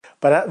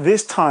But at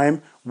this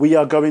time, we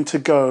are going to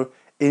go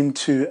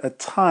into a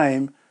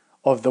time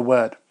of the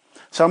word.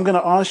 So I'm going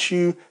to ask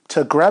you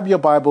to grab your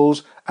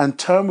Bibles and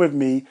turn with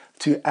me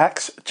to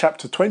Acts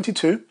chapter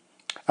 22.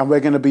 And we're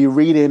going to be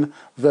reading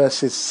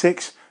verses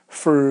 6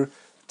 through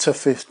to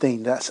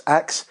 15. That's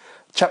Acts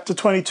chapter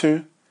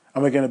 22.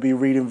 And we're going to be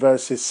reading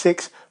verses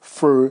 6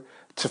 through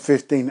to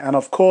 15. And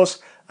of course,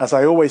 as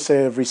I always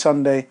say every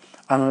Sunday,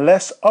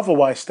 unless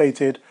otherwise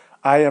stated,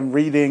 I am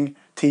reading,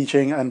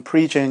 teaching and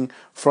preaching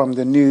from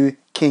the New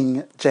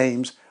King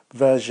James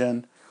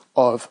Version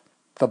of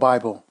the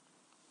Bible.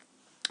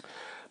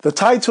 The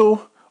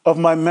title of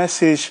my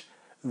message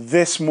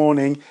this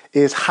morning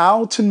is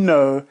How to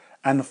Know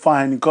and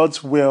Find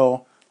God's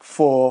Will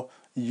for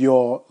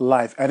Your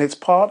Life. And it's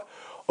part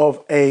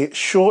of a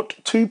short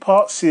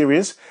 2-part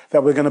series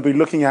that we're going to be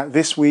looking at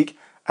this week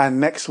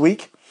and next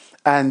week.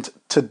 And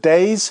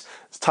today's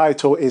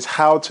title is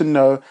How to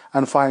Know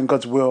and Find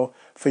God's Will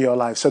for Your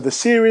Life. So the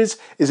series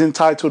is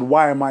entitled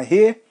Why Am I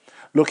Here?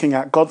 Looking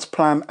at God's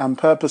plan and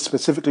purpose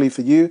specifically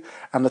for you.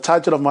 And the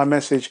title of my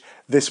message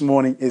this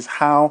morning is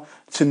How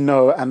to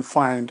Know and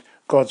Find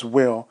God's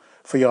Will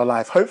for Your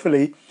Life.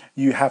 Hopefully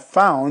you have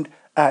found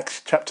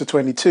Acts chapter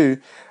 22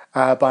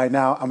 by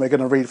now, and we're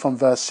going to read from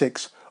verse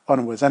 6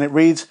 onwards. And it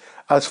reads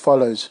as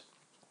follows.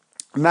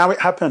 Now it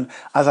happened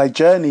as I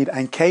journeyed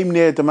and came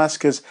near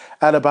Damascus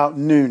at about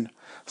noon.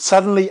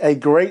 Suddenly a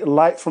great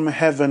light from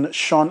heaven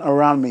shone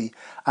around me,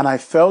 and I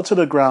fell to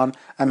the ground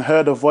and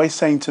heard a voice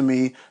saying to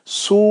me,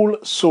 Saul,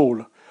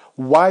 Saul,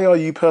 why are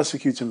you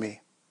persecuting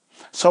me?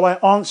 So I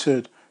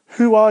answered,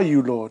 Who are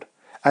you, Lord?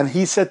 And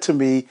he said to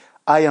me,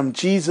 I am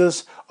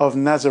Jesus of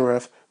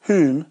Nazareth,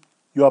 whom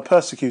you are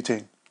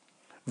persecuting.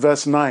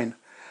 Verse 9,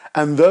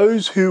 and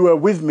those who were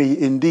with me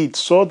indeed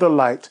saw the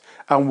light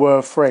and were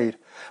afraid,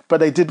 but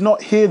they did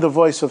not hear the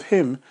voice of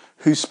him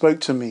who spoke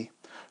to me.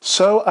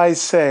 So I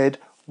said,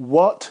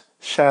 What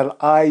shall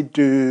I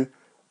do,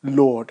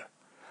 Lord?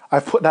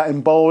 I've put that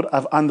in bold.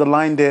 I've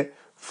underlined it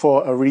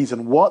for a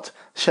reason. What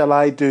shall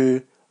I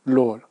do,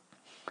 Lord?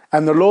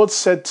 And the Lord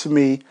said to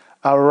me,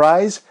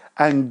 Arise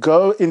and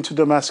go into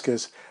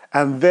Damascus,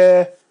 and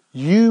there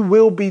you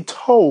will be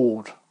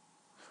told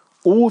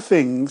all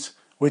things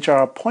which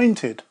are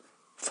appointed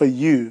for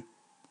you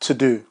to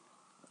do.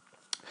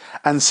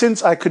 And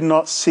since I could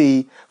not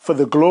see for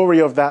the glory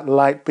of that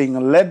light,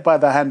 being led by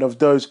the hand of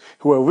those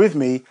who were with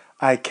me,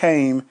 I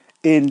came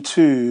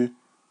into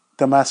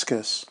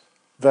Damascus.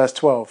 Verse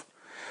 12.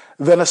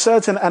 Then a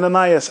certain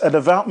Ananias, a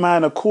devout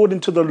man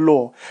according to the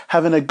law,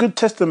 having a good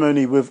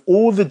testimony with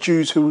all the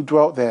Jews who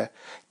dwelt there,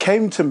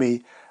 came to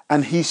me,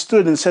 and he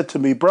stood and said to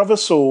me, Brother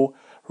Saul,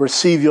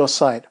 receive your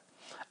sight.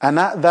 And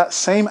at that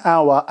same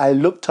hour I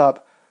looked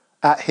up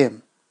at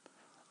him.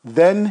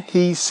 Then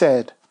he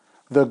said,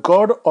 The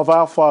God of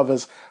our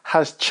fathers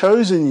has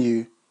chosen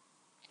you,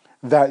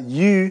 that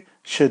you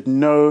should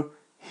know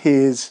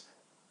his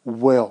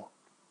will,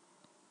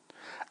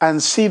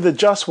 and see the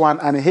just one,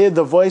 and hear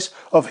the voice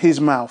of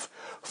his mouth.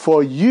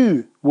 For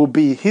you will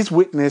be his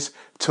witness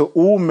to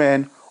all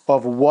men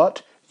of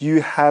what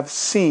you have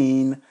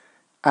seen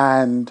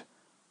and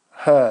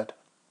heard.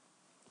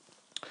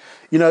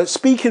 You know,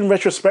 speaking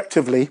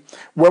retrospectively,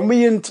 when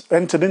we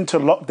entered into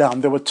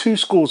lockdown, there were 2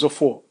 schools of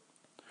thought.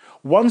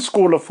 One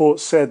school of thought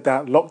said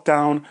that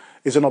lockdown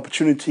is an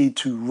opportunity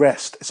to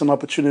rest. It's an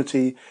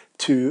opportunity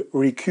to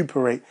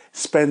recuperate,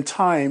 spend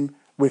time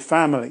with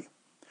family.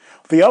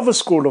 The other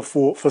school of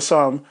thought for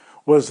some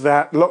was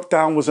that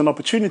lockdown was an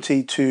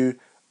opportunity to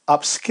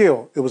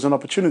upskill. It was an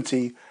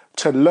opportunity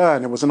to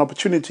learn. It was an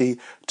opportunity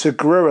to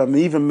grow and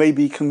even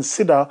maybe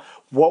consider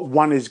what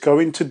one is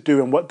going to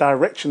do and what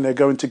direction they're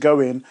going to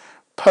go in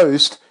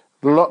post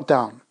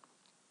lockdown.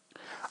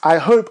 I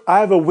hope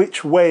either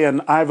which way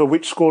and either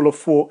which school of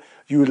thought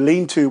you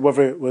lean to,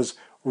 whether it was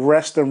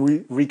rest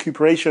and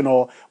recuperation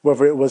or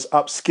whether it was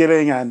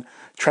upskilling and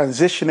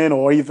transitioning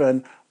or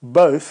even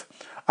both,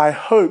 I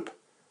hope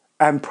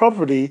and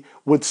probably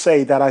would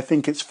say that I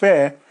think it's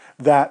fair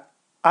that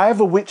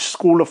either which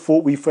school of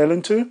thought we fell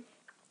into,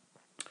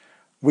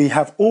 we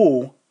have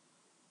all,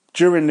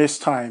 during this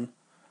time,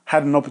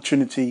 had an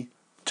opportunity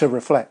to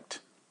reflect.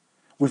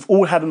 We've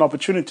all had an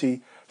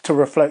opportunity to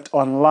reflect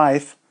on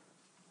life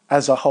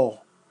as a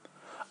whole.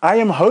 I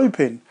am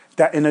hoping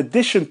that in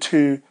addition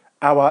to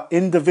our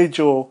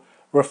individual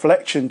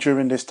reflection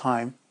during this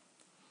time,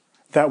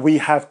 that we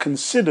have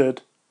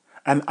considered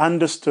and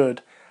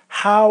understood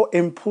how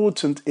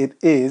important it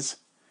is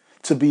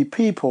to be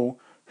people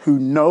who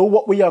know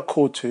what we are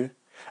called to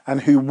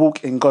and who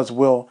walk in God's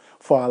will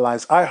for our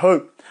lives. I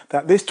hope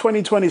that this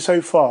 2020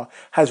 so far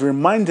has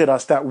reminded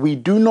us that we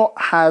do not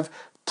have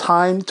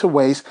time to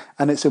waste,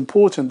 and it's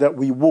important that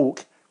we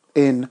walk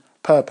in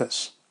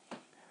purpose.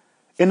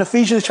 In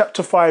Ephesians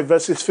chapter 5,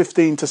 verses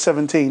 15 to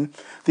 17,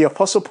 the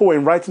Apostle Paul,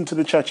 in writing to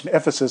the church in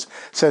Ephesus,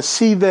 says,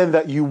 See then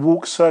that you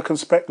walk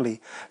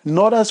circumspectly,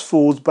 not as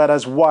fools, but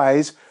as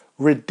wise,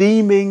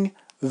 redeeming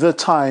the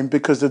time,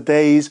 because the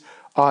days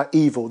are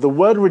evil. The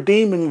word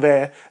redeeming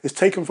there is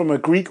taken from a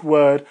Greek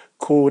word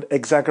called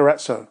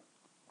exagorazo.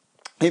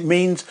 It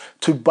means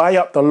to buy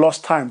up the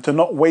lost time, to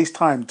not waste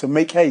time, to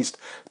make haste,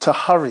 to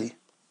hurry.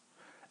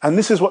 And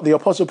this is what the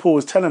Apostle Paul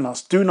is telling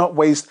us. Do not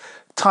waste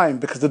time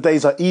because the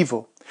days are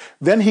evil.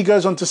 Then he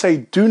goes on to say,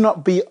 do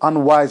not be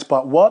unwise,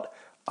 but what?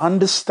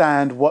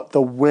 Understand what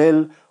the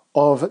will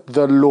of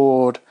the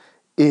Lord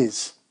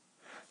is.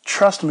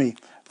 Trust me,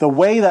 the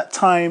way that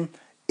time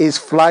is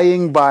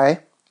flying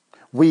by,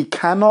 we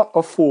cannot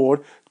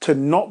afford to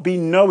not be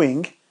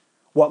knowing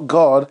what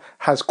God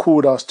has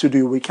called us to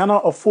do. We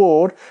cannot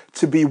afford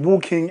to be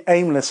walking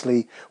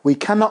aimlessly. We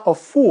cannot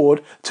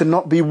afford to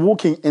not be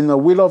walking in the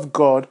will of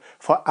God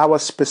for our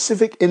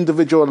specific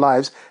individual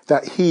lives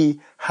that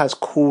He has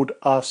called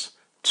us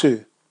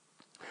to.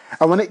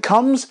 And when it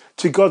comes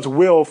to God's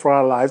will for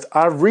our lives,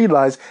 I've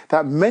realized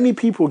that many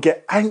people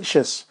get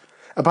anxious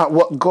about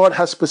what God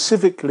has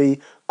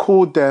specifically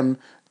called them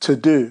to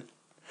do.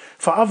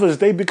 For others,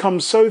 they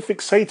become so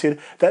fixated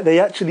that they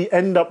actually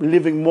end up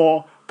living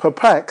more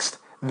perplexed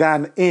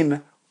than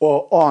in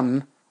or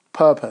on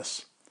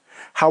purpose.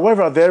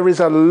 However, there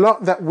is a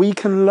lot that we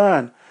can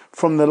learn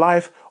from the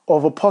life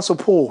of Apostle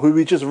Paul, who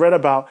we just read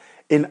about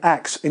in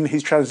Acts, in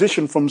his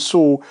transition from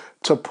Saul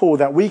to Paul,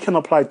 that we can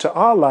apply to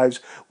our lives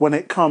when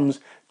it comes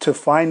to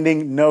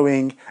finding,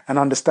 knowing, and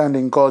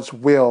understanding God's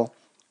will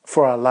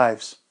for our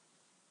lives.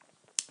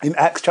 In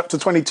Acts chapter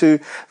 22,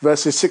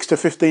 verses 6 to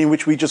 15,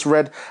 which we just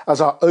read as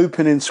our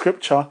opening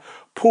scripture,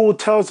 Paul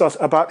tells us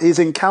about his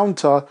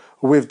encounter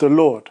with the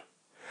Lord.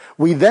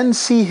 We then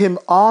see him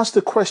ask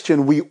the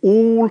question we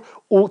all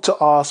ought to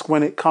ask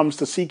when it comes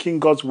to seeking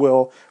God's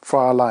will for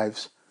our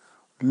lives.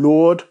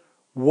 Lord,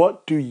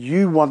 what do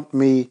you want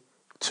me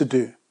to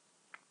do?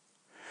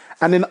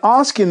 And in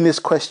asking this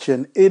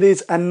question, it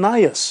is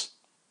Ananias,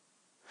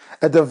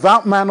 a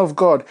devout man of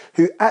God,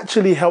 who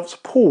actually helps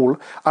Paul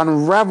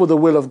unravel the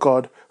will of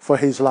God for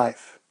his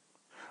life.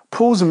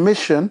 Paul's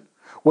mission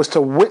was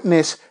to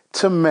witness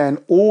to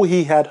men all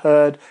he had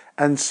heard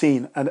and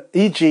seen. And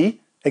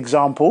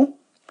example,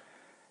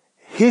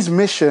 his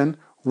mission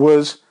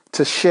was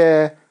to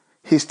share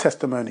his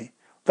testimony.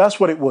 That's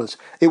what it was.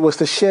 It was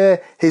to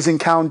share his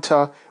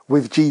encounter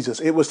with Jesus.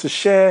 It was to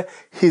share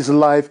his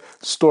life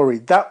story.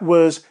 That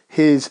was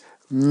his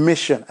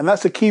mission. And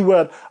that's the key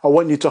word I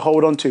want you to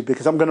hold on to,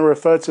 because I'm going to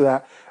refer to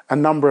that a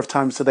number of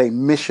times today.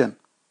 Mission.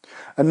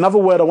 Another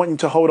word I want you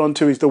to hold on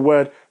to is the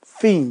word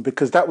theme,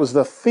 because that was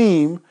the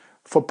theme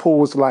for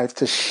Paul's life,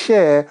 to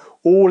share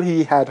all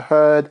he had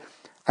heard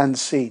and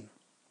seen.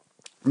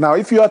 Now,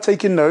 if you are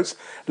taking notes,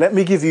 let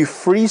me give you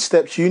 3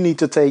 steps you need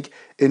to take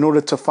in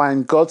order to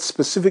find God's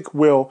specific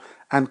will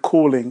and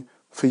calling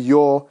for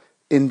your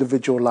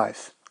individual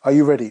life. Are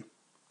you ready?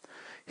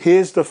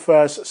 Here's the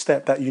first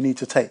step that you need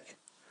to take.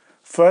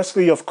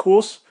 Firstly, of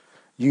course,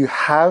 you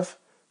have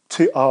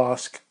to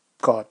ask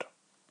God.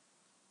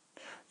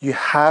 You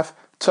have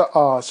to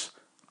ask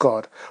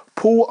God.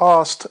 Paul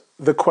asked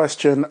the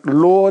question,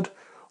 Lord,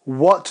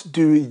 what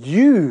do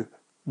you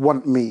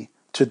want me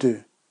to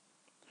do?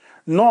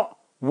 Not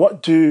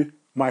what do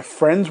my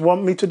friends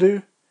want me to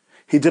do?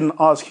 He didn't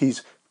ask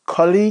his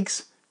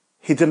colleagues.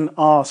 He didn't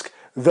ask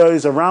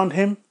those around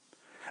him.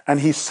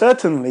 And he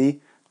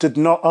certainly did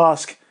not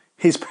ask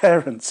his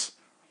parents.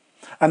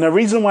 And the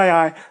reason why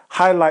I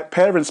highlight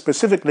parents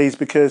specifically is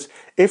because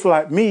if,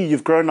 like me,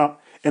 you've grown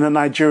up in a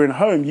Nigerian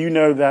home, you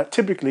know that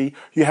typically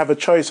you have a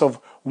choice of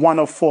 1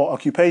 of 4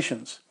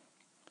 occupations.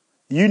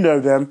 You know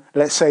them,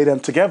 let's say them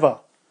together.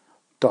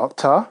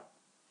 Doctor,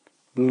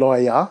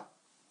 lawyer,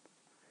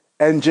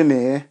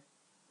 engineer,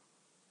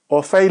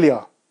 or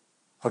failure.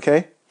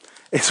 Okay?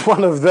 It's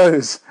one of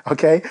those.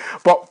 Okay?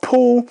 But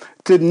Paul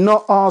did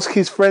not ask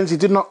his friends. He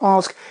did not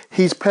ask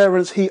his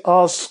parents. He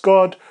asked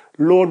God,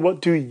 Lord,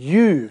 what do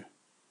you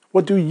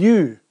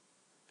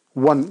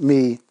want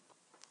me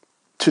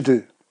to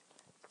do?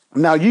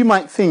 Now, you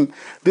might think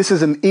this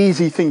is an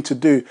easy thing to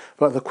do,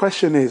 but the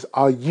question is,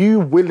 are you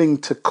willing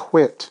to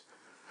quit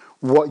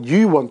what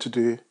you want to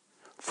do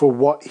for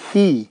what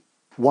He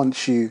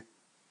wants you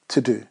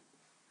to do?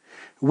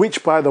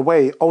 Which, by the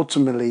way,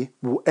 ultimately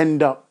will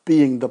end up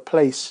being the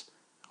place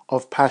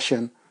of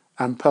passion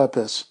and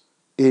purpose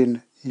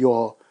in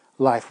your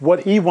life.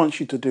 What He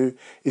wants you to do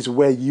is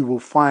where you will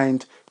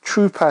find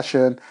true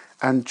passion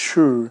and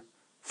true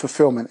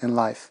fulfillment in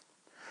life.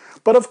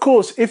 But of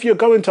course, if you're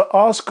going to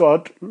ask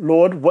God,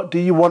 Lord, what do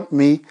you want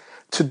me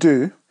to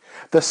do?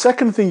 The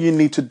second thing you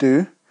need to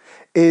do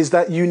is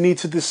that you need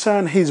to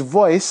discern His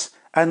voice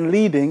and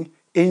leading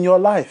in your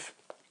life.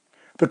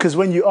 Because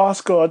when you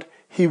ask God,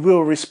 He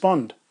will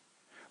respond.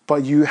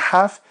 But you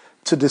have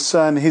to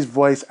discern His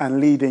voice and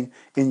leading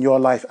in your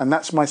life. And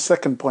that's my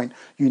second point.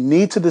 You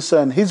need to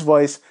discern His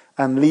voice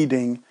and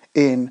leading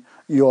in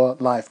your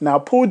life. Now,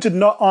 Paul did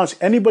not ask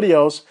anybody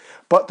else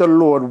but the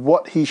Lord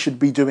what he should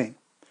be doing.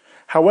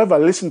 However,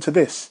 listen to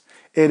this.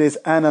 It is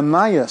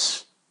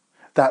Ananias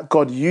that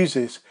God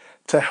uses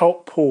to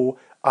help Paul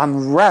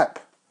unwrap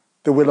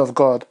the will of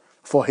God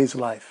for his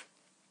life.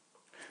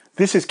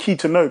 This is key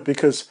to note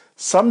because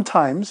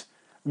sometimes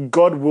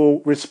God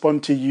will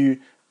respond to you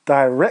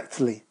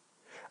directly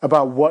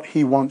about what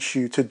He wants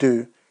you to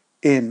do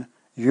in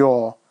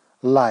your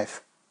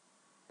life.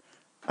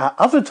 At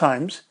other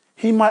times,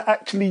 he might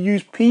actually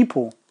use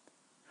people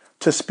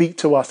to speak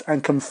to us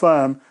and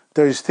confirm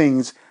those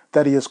things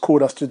that he has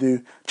called us to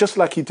do, just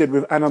like he did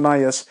with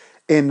Ananias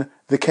in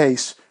the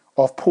case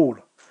of Paul.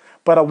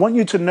 But I want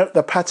you to note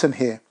the pattern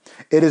here.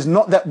 It is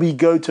not that we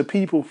go to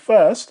people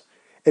first,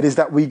 it is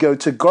that we go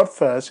to God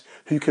first,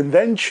 who can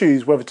then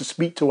choose whether to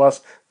speak to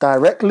us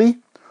directly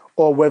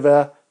or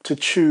whether to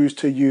choose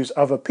to use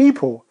other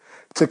people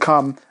to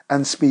come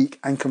and speak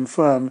and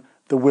confirm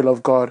the will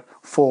of God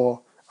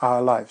for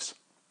our lives.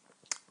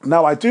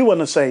 Now, I do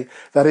want to say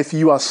that if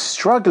you are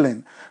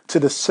struggling to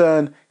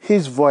discern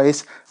his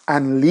voice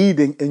and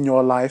leading in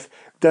your life,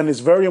 then it's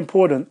very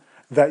important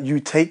that you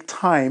take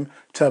time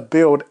to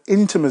build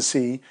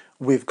intimacy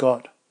with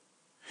God.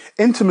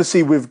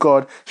 Intimacy with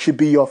God should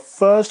be your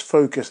first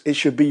focus. It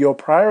should be your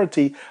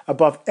priority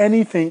above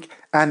anything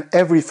and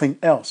everything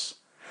else.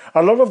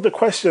 A lot of the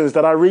questions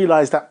that I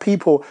realize that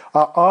people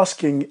are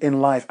asking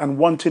in life and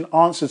wanting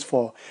answers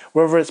for,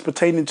 whether it's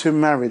pertaining to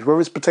marriage,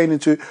 whether it's pertaining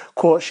to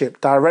courtship,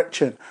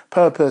 direction,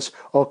 purpose,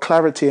 or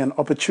clarity and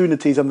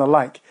opportunities and the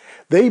like,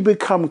 they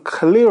become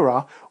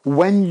clearer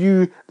when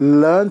you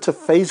learn to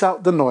phase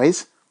out the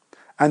noise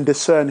and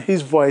discern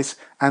his voice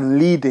and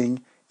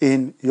leading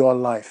in your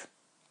life.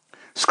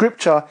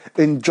 Scripture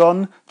in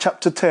John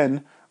chapter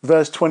 10,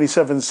 verse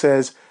 27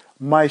 says,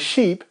 "My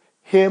sheep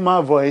hear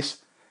my voice,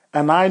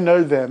 and I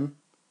know them,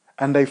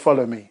 and they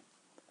follow me."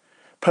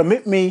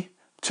 Permit me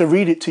to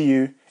read it to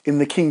you in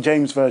the King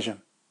James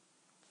Version.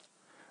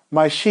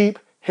 "My sheep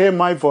hear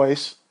my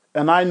voice,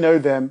 and I know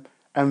them,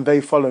 and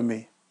they follow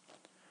me."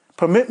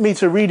 Permit me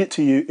to read it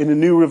to you in the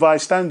New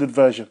Revised Standard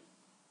Version.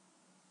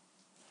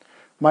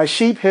 "My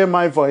sheep hear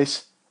my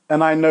voice,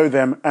 and I know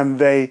them, and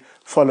they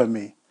follow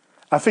me."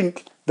 I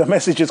think the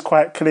message is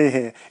quite clear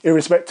here,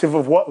 irrespective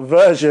of what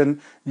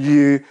version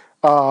you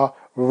are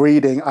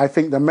reading. I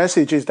think the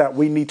message is that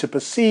we need to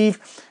perceive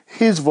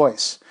his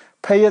voice,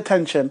 pay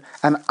attention,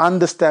 and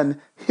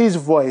understand his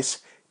voice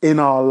in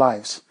our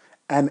lives.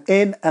 And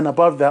in and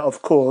above that,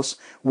 of course,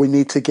 we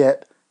need to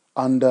get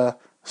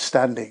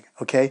understanding.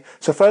 Okay?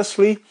 So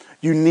firstly,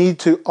 you need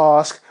to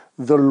ask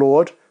the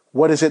Lord,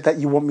 what is it that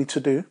you want me to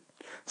do?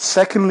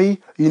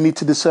 Secondly, you need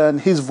to discern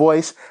his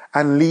voice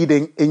and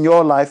leading in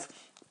your life.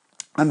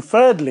 And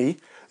thirdly,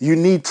 you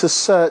need to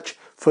search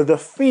for the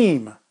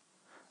theme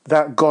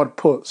that God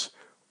puts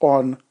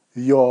on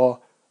your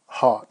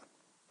heart.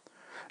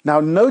 Now,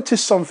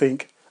 notice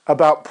something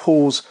about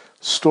Paul's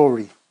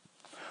story.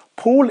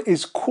 Paul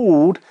is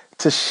called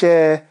to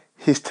share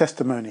his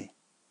testimony.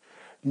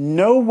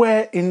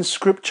 Nowhere in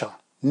Scripture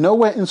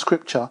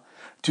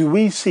do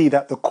we see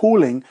that the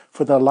calling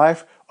for the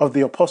life of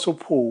the Apostle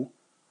Paul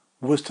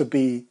was to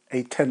be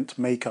a tent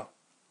maker,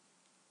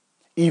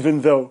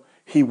 even though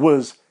he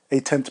was a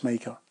tent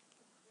maker.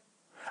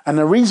 And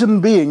the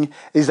reason being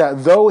is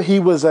that though he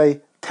was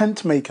a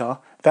tent maker,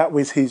 that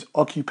was his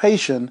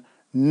occupation,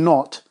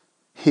 not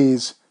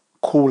his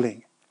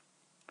calling.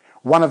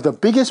 One of the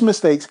biggest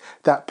mistakes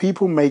that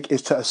people make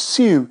is to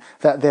assume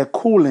that their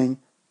calling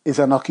is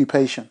an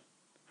occupation.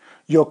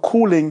 Your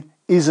calling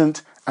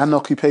isn't an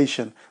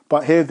occupation,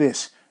 but hear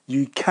this,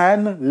 you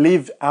can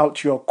live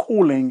out your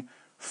calling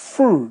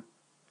through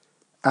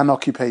an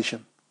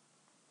occupation.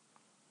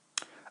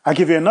 I'll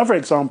give you another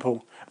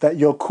example that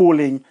your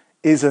calling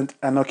isn't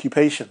an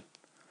occupation.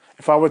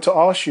 If I were to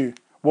ask you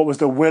what was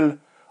the will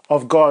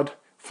of God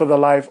for the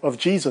life of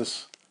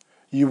Jesus,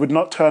 you would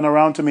not turn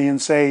around to me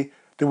and say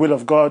the will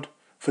of God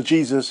for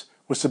Jesus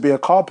was to be a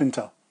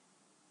carpenter.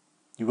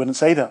 You wouldn't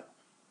say that.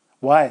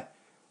 Why?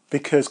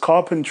 Because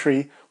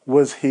carpentry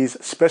was his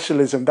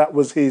specialism. That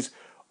was his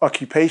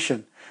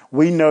occupation.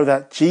 We know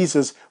that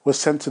Jesus was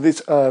sent to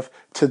this earth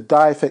to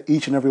die for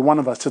each and every one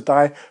of us, to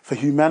die for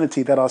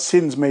humanity, that our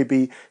sins may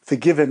be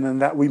forgiven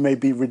and that we may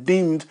be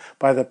redeemed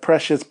by the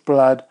precious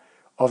blood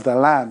of the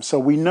Lamb. So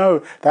we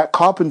know that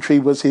carpentry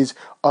was his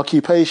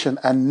occupation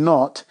and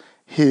not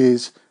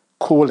his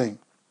calling.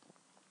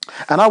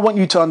 And I want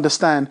you to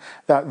understand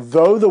that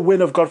though the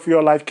will of God for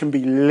your life can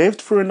be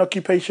lived through an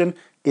occupation,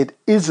 it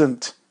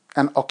isn't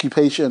an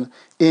occupation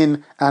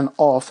in and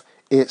of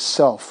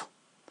itself.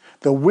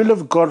 The will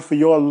of God for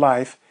your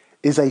life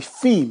is a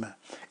theme.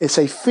 It's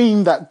a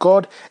theme that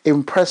God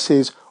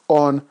impresses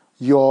on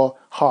your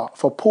heart.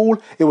 For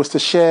Paul, it was to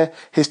share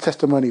his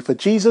testimony. For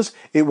Jesus,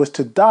 it was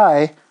to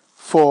die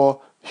for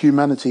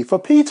humanity. For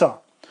Peter,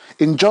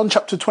 in John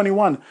chapter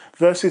 21,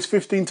 verses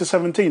 15 to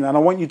 17, and I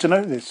want you to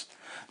note this,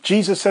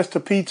 Jesus says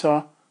to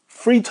Peter,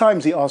 3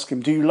 times he asks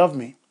him, "Do you love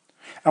me?"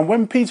 And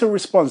when Peter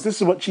responds,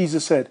 this is what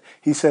Jesus said.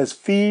 He says,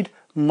 "Feed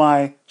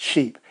my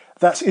sheep."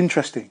 That's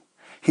interesting.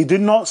 He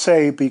did not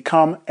say,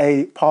 "Become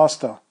a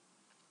pastor."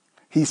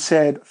 He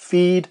said,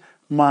 "Feed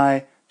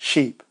my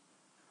sheep."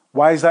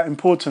 Why is that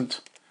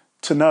important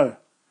to know?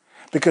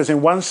 Because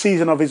in one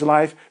season of his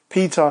life,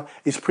 Peter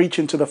is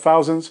preaching to the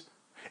thousands.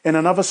 In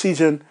another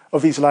season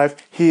of his life,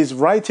 he is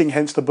writing,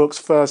 hence the books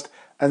 1st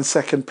and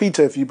 2nd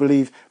Peter, if you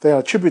believe they are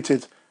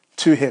attributed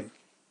to him.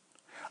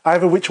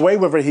 Either which way,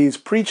 whether he is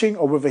preaching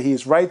or whether he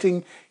is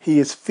writing, he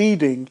is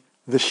feeding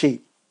the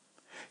sheep.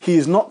 He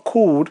is not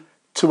called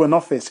to an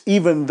office,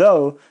 even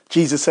though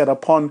Jesus said,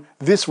 upon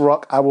this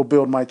rock I will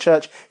build my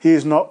church. He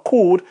is not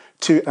called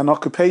to an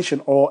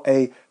occupation or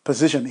a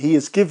position. He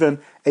is given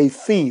a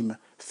theme: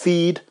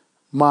 feed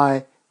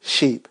my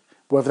sheep.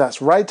 Whether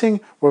that's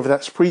writing, whether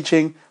that's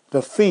preaching,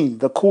 the theme,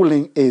 the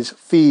calling is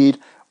feed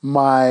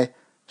my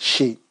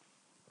sheep.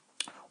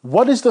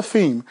 What is the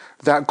theme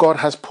that God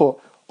has put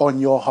on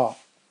your heart?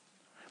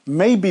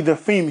 Maybe the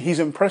theme he's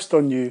impressed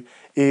on you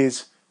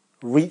is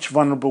reach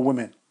vulnerable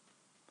women.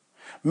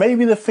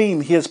 Maybe the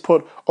theme he has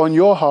put on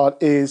your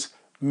heart is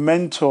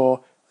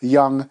mentor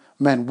young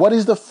men. What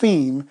is the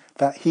theme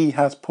that he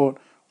has put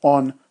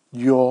on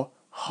your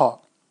heart?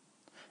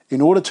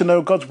 In order to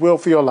know God's will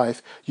for your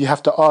life, you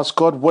have to ask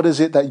God, what is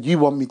it that you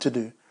want me to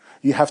do?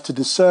 You have to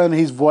discern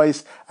his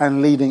voice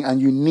and leading,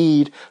 and you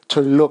need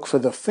to look for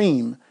the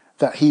theme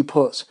that he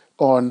puts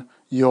on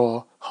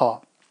your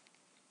heart.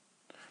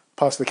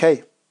 Pastor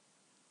K,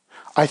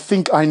 I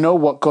think I know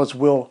what God's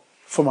will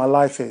for my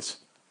life is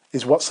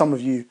what some of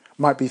you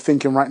might be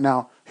thinking right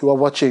now who are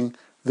watching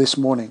this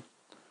morning.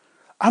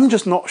 I'm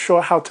just not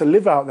sure how to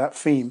live out that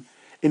theme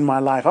in my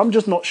life. I'm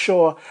just not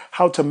sure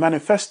how to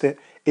manifest it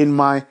in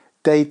my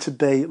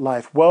day-to-day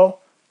life.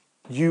 Well,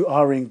 you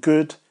are in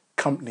good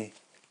company,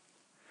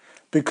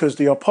 because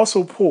the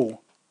Apostle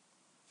Paul,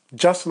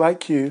 just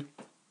like you,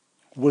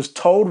 was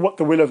told what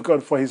the will of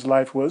God for his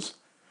life was,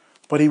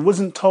 but he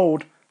wasn't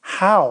told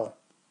how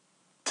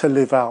to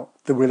live out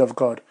the will of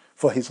God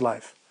for his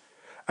life.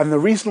 And the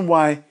reason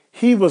why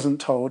he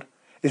wasn't told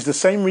is the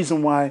same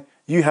reason why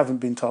you haven't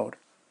been told.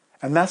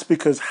 And that's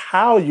because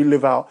how you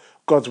live out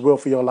God's will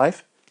for your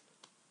life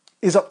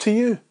is up to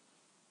you.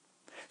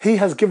 He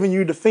has given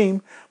you the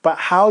theme, but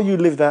how you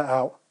live that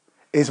out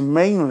is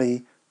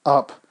mainly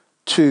up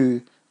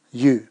to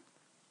you.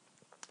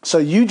 So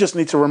you just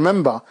need to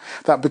remember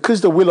that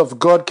because the will of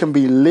God can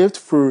be lived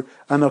through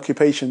an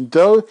occupation,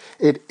 though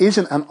it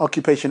isn't an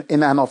occupation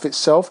in and of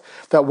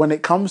itself, that when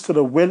it comes to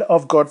the will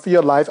of God for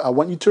your life, I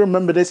want you to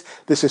remember this.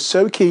 This is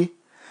so key,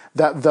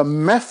 that the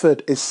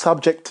method is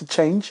subject to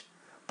change,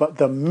 but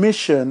the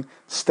mission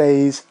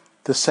stays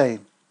the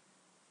same.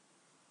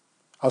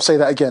 I'll say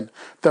that again.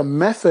 The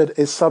method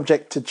is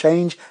subject to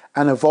change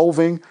and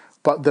evolving,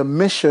 but the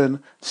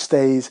mission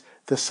stays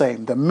the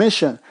same. The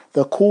mission,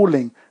 the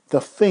calling,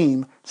 the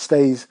theme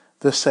stays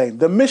the same.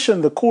 The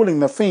mission, the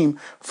calling, the theme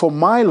for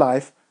my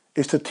life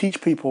is to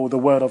teach people the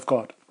word of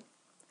God.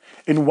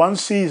 In one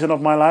season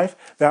of my life,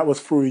 that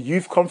was through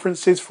youth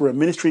conferences, through a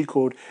ministry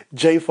called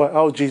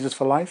J4L, Jesus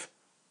for Life.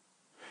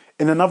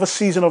 In another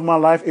season of my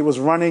life, it was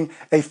running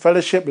a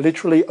fellowship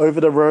literally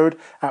over the road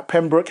at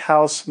Pembroke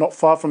House, not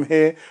far from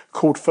here,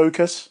 called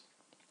Focus.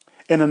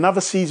 In another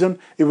season,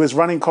 it was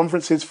running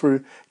conferences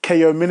through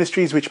KO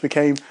Ministries, which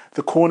became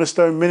the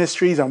Cornerstone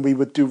Ministries, and we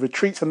would do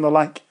retreats and the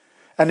like.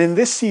 And in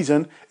this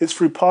season, it's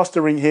through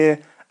pastoring here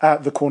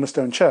at the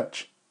Cornerstone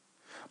Church.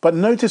 But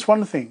notice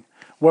one thing,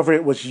 whether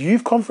it was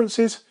youth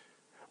conferences,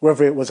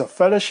 whether it was a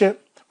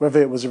fellowship,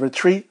 whether it was a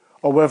retreat,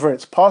 or whether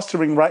it's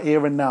pastoring right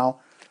here and now,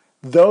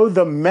 though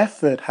the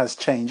method has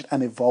changed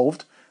and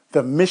evolved,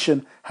 the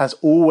mission has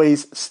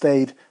always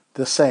stayed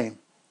the same.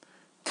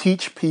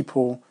 Teach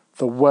people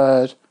the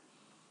word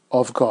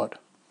of God.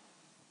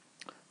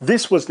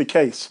 This was the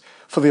case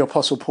for the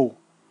Apostle Paul.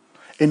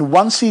 In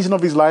one season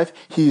of his life,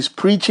 he is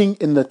preaching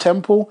in the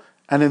temple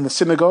and in the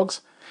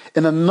synagogues.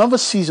 In another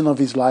season of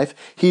his life,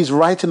 he is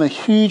writing a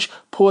huge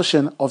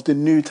portion of the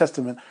New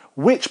Testament,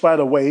 which, by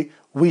the way,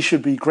 we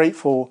should be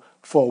grateful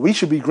for. We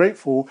should be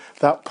grateful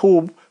that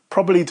Paul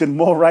probably did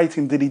more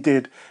writing than he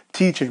did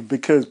teaching,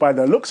 because by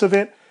the looks of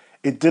it,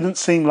 it didn't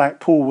seem like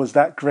Paul was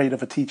that great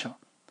of a teacher.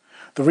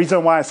 The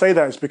reason why I say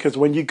that is because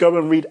when you go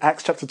and read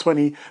Acts chapter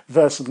 20,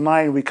 verse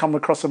 9, we come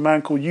across a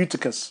man called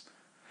Eutychus.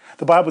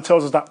 The Bible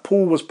tells us that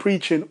Paul was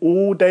preaching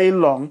all day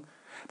long,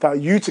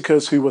 that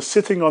Eutychus, who was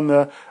sitting on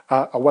the,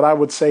 what I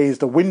would say is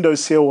the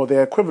windowsill or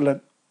the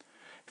equivalent,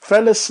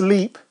 fell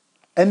asleep,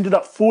 ended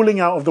up falling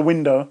out of the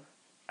window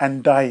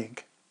and dying.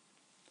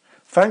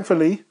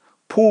 Thankfully,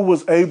 Paul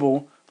was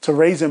able to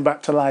raise him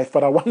back to life,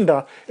 but I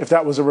wonder if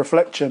that was a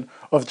reflection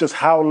of just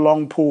how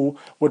long Paul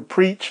would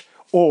preach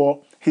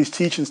or his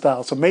teaching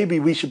style. So maybe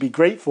we should be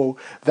grateful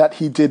that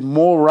he did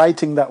more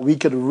writing that we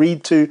could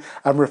read to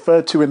and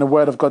refer to in the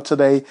Word of God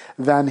today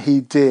than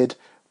he did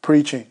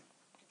preaching.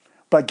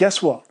 But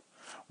guess what?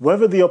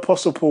 Whether the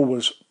Apostle Paul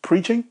was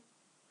preaching,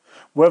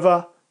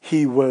 whether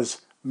he was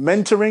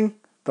mentoring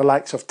the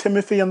likes of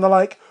Timothy and the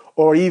like,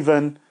 or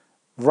even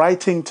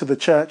writing to the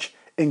church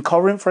in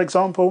Corinth, for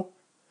example,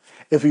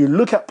 if you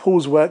look at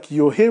Paul's work,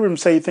 you'll hear him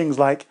say things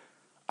like,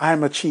 I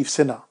am a chief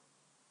sinner.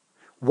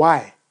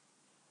 Why?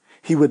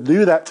 He would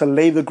do that to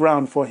lay the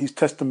ground for his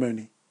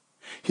testimony.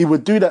 He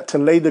would do that to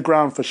lay the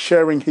ground for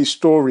sharing his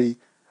story,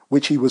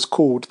 which he was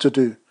called to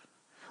do.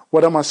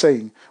 What am I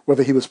saying?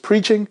 Whether he was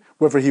preaching,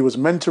 whether he was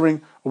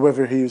mentoring, or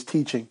whether he was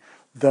teaching,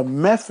 the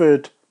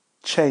method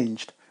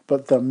changed,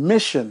 but the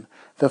mission,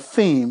 the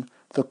theme,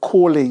 the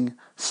calling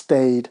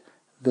stayed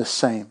the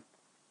same.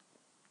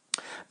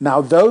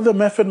 Now, though the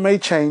method may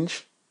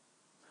change,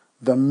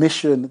 the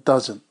mission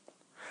doesn't.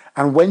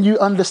 And when you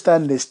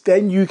understand this,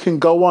 then you can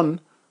go on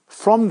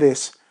from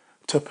this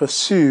to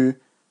pursue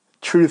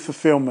true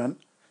fulfillment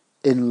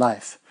in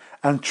life.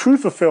 And true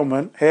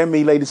fulfillment, hear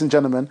me, ladies and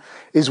gentlemen,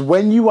 is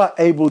when you are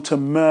able to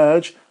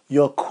merge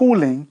your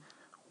calling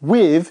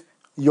with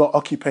your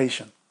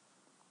occupation.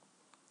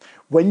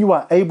 When you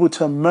are able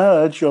to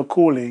merge your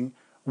calling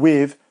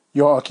with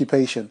your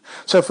occupation.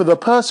 So for the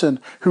person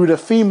who the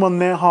theme on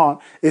their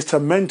heart is to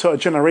mentor a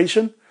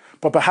generation,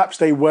 but perhaps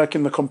they work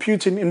in the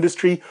computing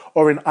industry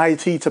or in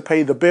IT to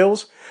pay the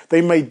bills,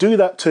 they may do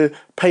that to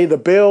pay the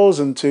bills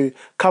and to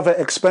cover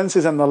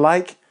expenses and the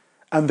like,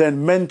 and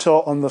then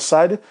mentor on the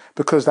side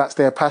because that's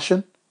their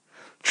passion.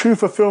 True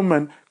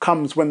fulfillment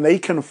comes when they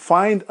can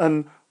find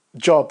a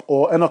job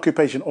or an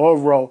occupation or a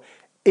role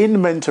in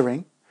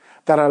mentoring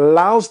that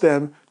allows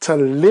them to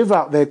live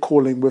out their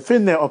calling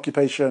within their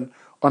occupation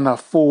on a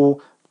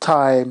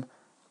full-time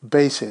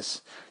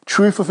basis.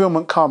 True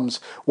fulfillment comes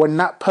when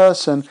that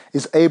person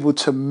is able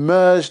to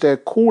merge their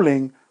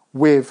calling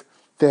with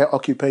their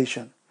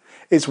occupation.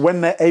 It's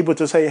when they're able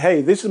to say,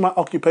 hey, this is my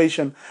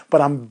occupation,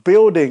 but I'm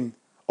building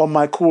on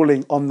my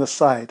calling on the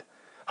side,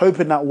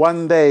 hoping that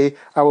one day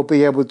I will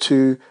be able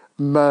to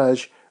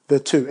merge the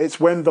two. It's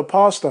when the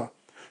pastor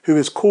who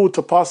is called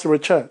to pastor a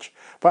church,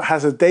 but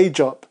has a day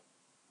job,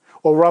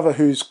 or rather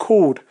who's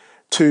called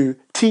to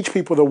teach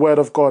people the word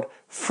of God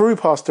through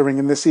pastoring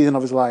in this season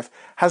of his life,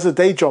 has a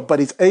day job, but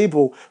is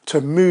able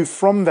to move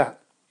from that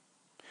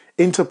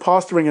into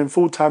pastoring and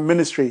full-time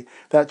ministry,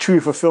 that true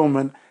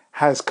fulfillment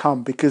has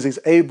come because he's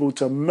able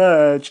to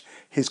merge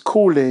his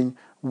calling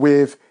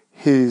with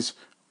his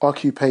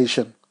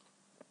occupation.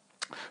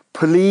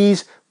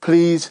 Please,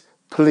 please,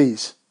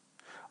 please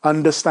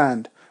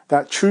understand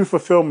that true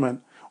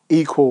fulfillment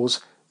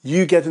equals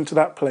you get into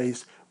that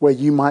place where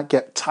you might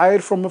get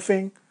tired from a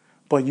thing,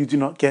 but you do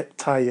not get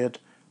tired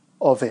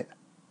of it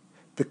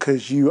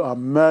because you are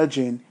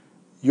merging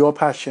your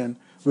passion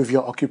with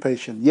your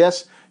occupation.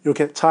 Yes, you'll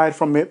get tired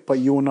from it, but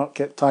you will not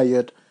get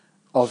tired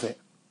of it.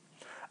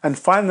 And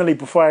finally,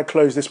 before I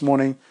close this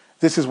morning,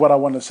 this is what I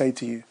want to say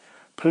to you.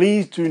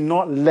 Please do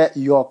not let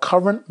your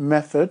current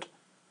method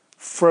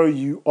throw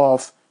you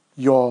off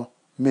your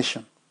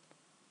mission.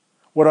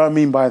 What do I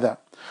mean by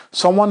that?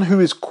 Someone who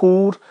is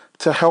called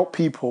to help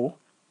people,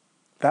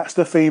 that's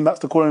the theme, that's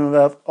the calling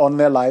on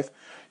their life,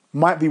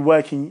 might be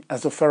working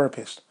as a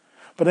therapist,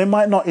 but they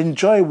might not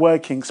enjoy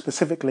working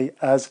specifically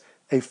as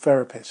a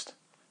therapist.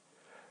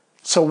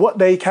 So what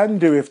they can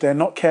do if they're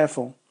not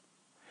careful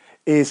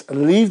is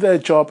leave their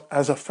job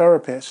as a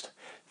therapist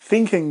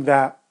thinking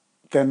that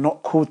they're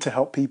not called to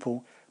help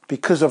people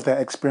because of their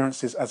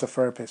experiences as a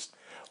therapist,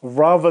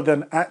 rather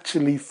than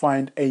actually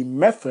find a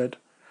method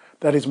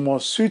that is more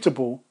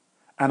suitable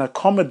and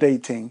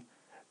accommodating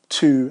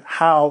to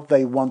how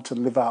they want to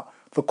live out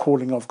the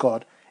calling of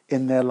God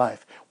in their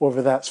life,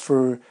 whether that's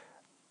through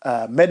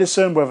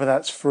medicine, whether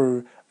that's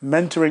through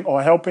mentoring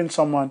or helping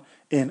someone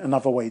in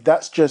another way.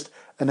 That's just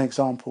an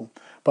example.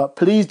 But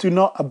please do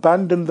not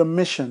abandon the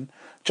mission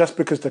just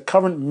because the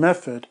current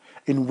method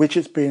in which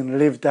it's being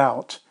lived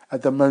out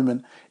at the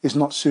moment is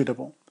not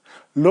suitable.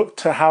 Look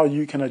to how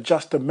you can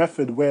adjust the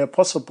method where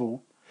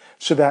possible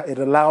so that it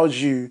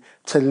allows you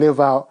to live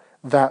out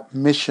that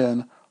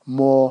mission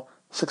more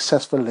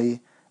successfully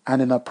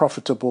and in a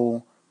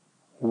profitable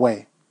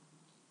way.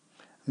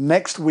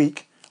 Next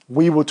week,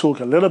 we will talk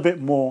a little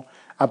bit more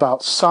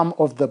about some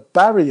of the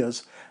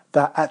barriers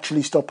that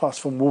actually stop us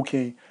from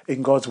walking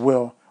in God's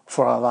will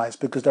for our lives.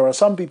 Because there are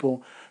some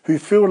people who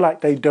feel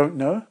like they don't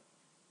know,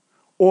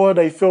 or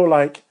they feel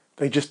like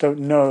they just don't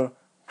know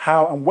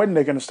how and when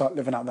they're going to start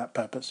living out that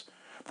purpose.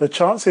 The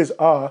chances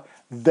are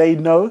they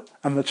know,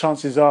 and the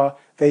chances are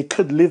they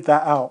could live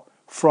that out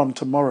from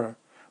tomorrow.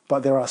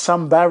 But there are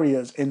some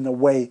barriers in the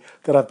way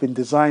that have been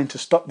designed to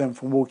stop them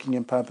from walking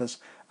in purpose.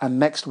 And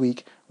next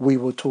week, we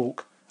will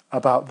talk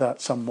about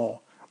that some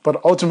more.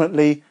 But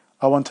ultimately,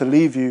 I want to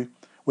leave you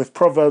with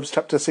Proverbs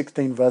chapter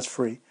 16, verse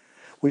 3,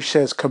 which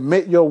says,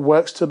 "Commit your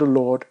works to the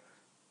Lord,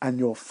 and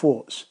your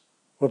thoughts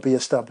will be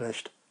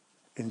established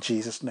in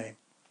Jesus' name."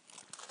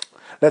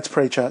 Let's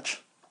pray,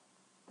 church.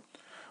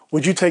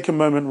 Would you take a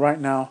moment right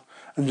now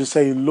and just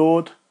say,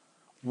 Lord,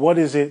 what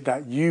is it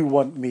that you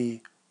want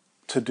me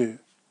to do?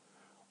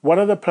 What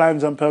are the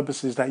plans and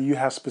purposes that you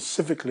have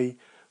specifically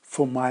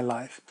for my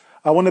life?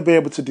 I want to be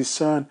able to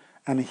discern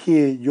and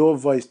hear your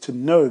voice to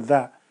know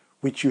that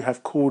which you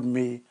have called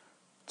me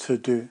to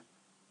do.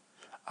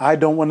 I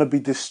don't want to be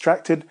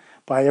distracted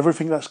by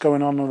everything that's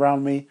going on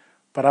around me,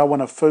 but I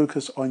want to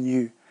focus on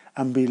you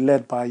and be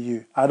led by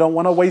you. I don't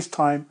want to waste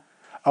time.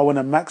 I want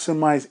to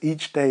maximize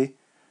each day.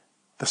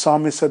 The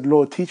psalmist said,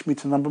 Lord, teach me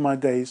to number my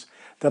days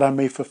that I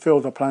may fulfill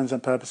the plans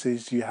and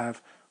purposes you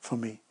have for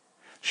me.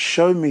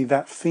 Show me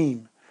that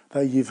theme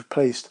that you've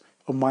placed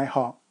on my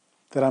heart,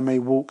 that I may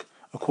walk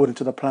according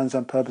to the plans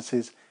and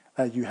purposes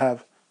that you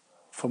have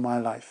for my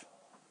life.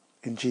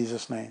 In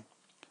Jesus' name.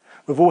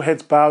 With all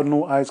heads bowed and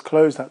all eyes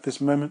closed at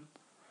this moment,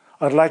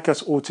 I'd like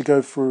us all to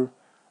go through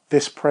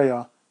this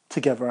prayer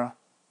together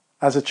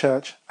as a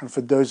church, and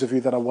for those of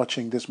you that are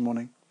watching this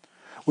morning.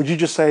 Would you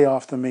just say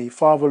after me,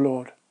 Father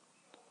Lord,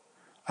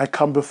 I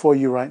come before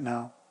you right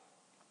now,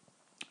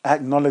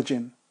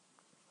 acknowledging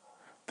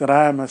that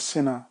I am a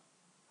sinner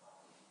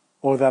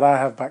or that I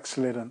have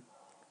backslidden.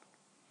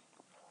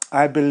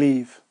 I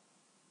believe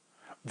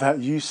that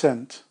you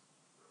sent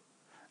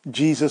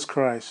Jesus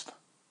Christ,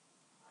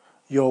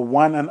 your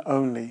one and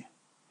only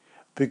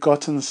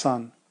begotten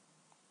Son,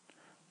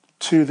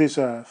 to this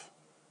earth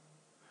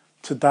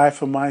to die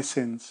for my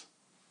sins,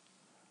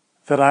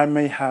 that I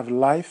may have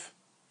life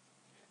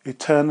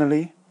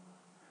eternally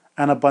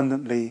and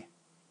abundantly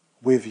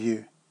with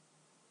you.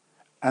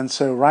 And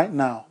so right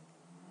now,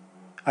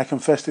 I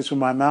confess this with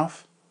my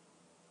mouth,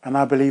 and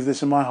I believe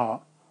this in my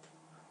heart,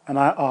 and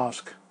I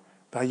ask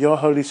that your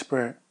Holy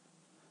Spirit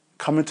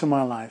come into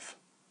my life,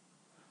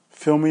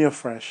 fill me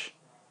afresh,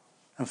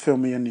 and fill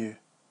me anew.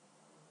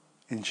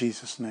 In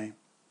Jesus' name.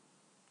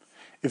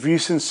 If you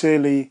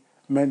sincerely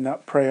meant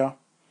that prayer,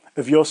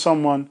 if you're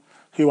someone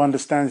who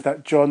understands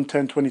that John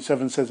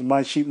 10:27 says,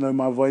 my sheep know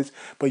my voice,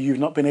 but you've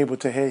not been able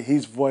to hear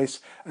his voice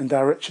and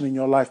direction in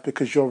your life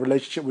because your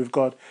relationship with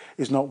God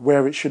is not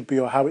where it should be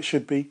or how it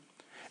should be,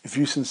 if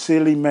you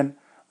sincerely meant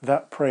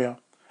that prayer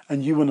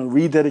and you want to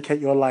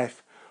rededicate your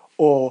life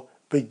or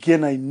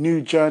begin a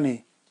new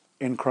journey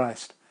in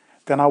Christ,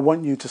 then I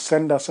want you to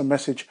send us a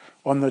message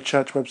on the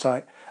church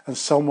website and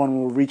someone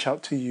will reach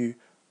out to you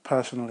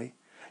personally.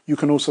 You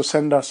can also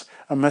send us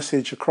a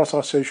message across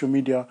our social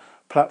media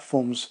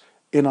platforms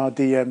in our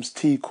DMs,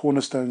 T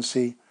Cornerstone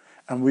C,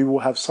 and we will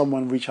have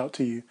someone reach out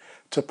to you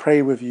to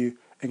pray with you,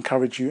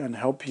 encourage you, and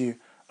help you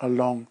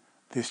along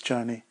this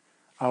journey.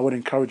 I would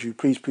encourage you,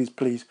 please, please,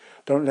 please,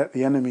 don't let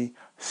the enemy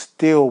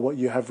steal what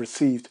you have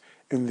received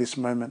in this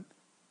moment.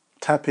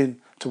 Tap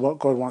in to what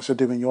God wants to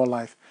do in your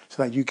life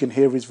so that you can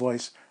hear his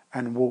voice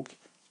and walk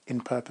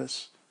in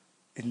purpose.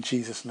 In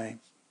Jesus' name.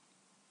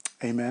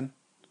 Amen.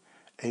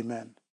 Amen.